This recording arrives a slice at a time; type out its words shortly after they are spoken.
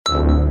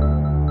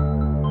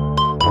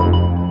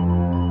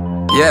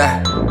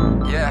Yeah.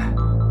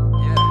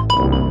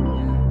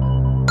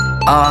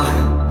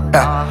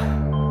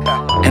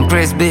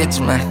 Increase beats,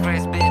 man.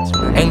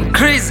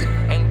 Increase.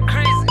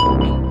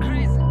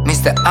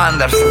 Mr.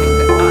 Anderson.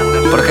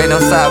 Por quem não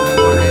sabe.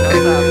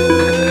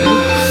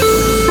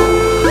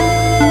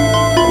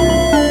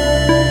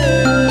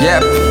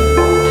 Yep.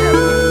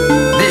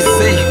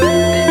 DC.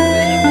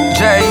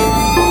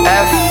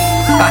 JF.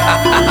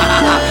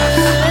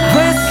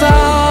 Vê só.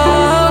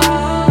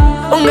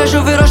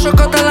 Gajo virou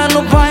chocota lá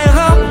no bairro.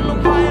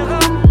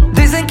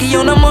 Dizem que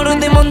eu namoro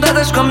de mão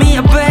dadas com a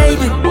minha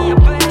baby.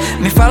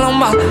 Me falam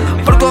mal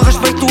porque eu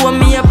respeito a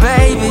minha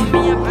baby.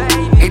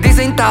 E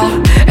dizem tal,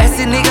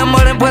 esse nigga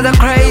mora em boeda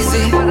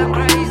crazy.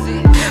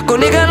 Com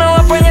nigga não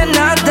apanha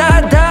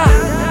nada.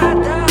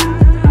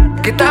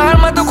 Que tá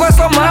armado com a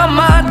sua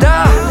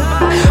mamada.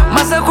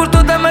 Mas eu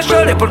curto da minha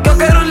chore porque eu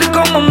quero lhe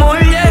como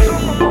mulher.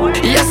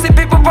 E esse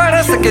pipo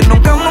parece que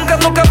nunca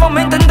vão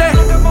me entender.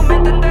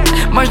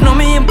 Mas não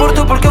me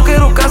importo porque eu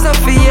quero casa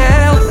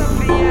fiel.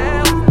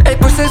 Ei,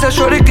 pois seja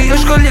chore que eu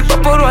escolhi pra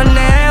pôr o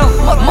anel.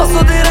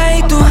 Moço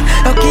direito,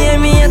 é o que a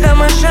minha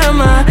dama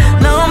chama.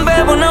 Não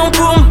bebo, não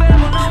fumo,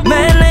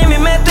 mas nem me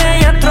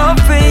metem a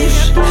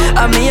trophies.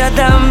 A minha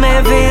dama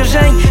é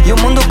virgem e o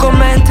mundo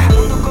comenta.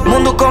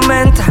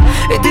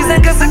 E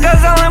dizem que esse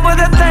casal é boa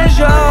da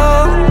Tejo.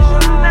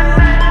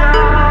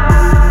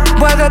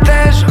 Boa da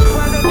Tejo.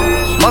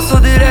 Moço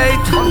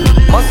direito.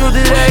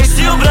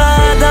 Se o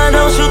brada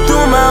não chuta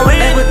uma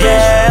weed,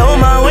 é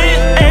uma weed.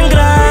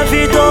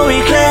 Engravidou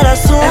e quer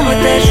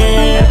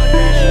assumir.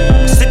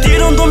 Se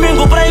tira um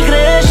domingo pra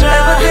igreja.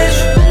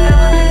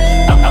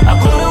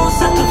 Agora o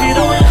certo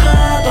virou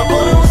errado.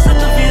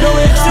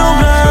 Se o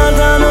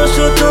brada não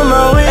chuta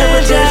uma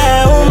weed,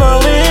 é uma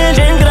weed.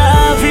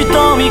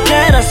 Engravidou e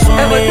quer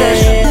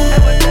assumir.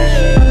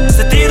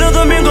 Se tira um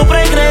domingo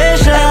pra igreja.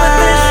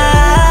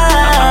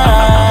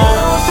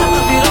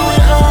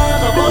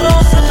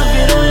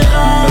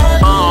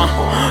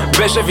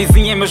 Vejo a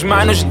vizinha e meus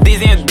manos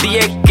dizem o dia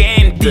é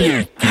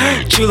quente.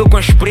 Chilo com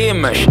as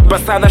primas,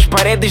 passadas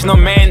paredes não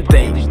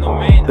mentem.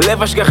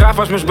 Levo as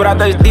garrafas, meus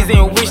bradas dizem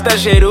o Insta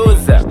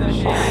Jerusa.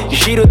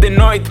 Giro de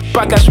noite,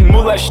 paga as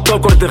mulas, estou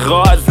cor de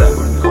rosa.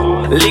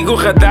 Ligo o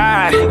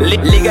radar,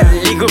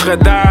 ligo o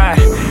radar.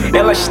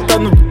 Elas estão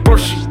no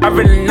Porsche, a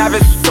ver nave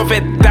só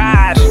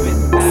vedar.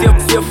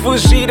 Se eu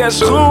fugir às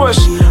ruas,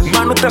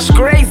 mano, tas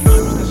crazy.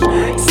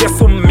 Se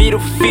assumir o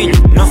filho,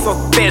 não sou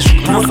Tejo,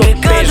 Porque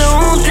cada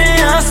um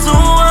tem a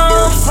sua